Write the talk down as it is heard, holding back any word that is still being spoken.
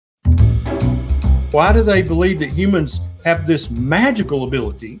Why do they believe that humans have this magical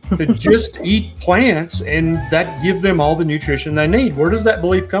ability to just eat plants and that give them all the nutrition they need? Where does that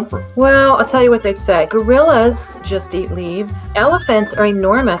belief come from? Well, I'll tell you what they'd say. Gorillas just eat leaves. Elephants are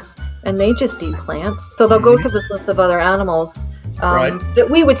enormous and they just eat plants. So they'll go through this list of other animals that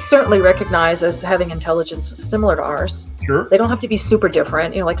we would certainly recognize as having intelligences similar to ours. Sure. They don't have to be super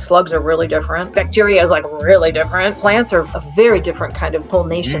different. You know, like slugs are really different. Bacteria is like really different. Plants are a very different kind of whole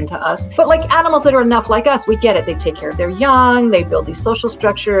nation to us. But like animals that are enough like us, we get it. They take care of their young. They build these social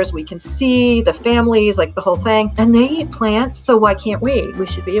structures. We can see the families, like the whole thing. And they eat plants, so why can't we? We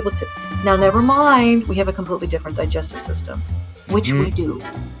should be able to. Now, never mind, we have a completely different digestive system, which we do.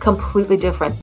 Completely different.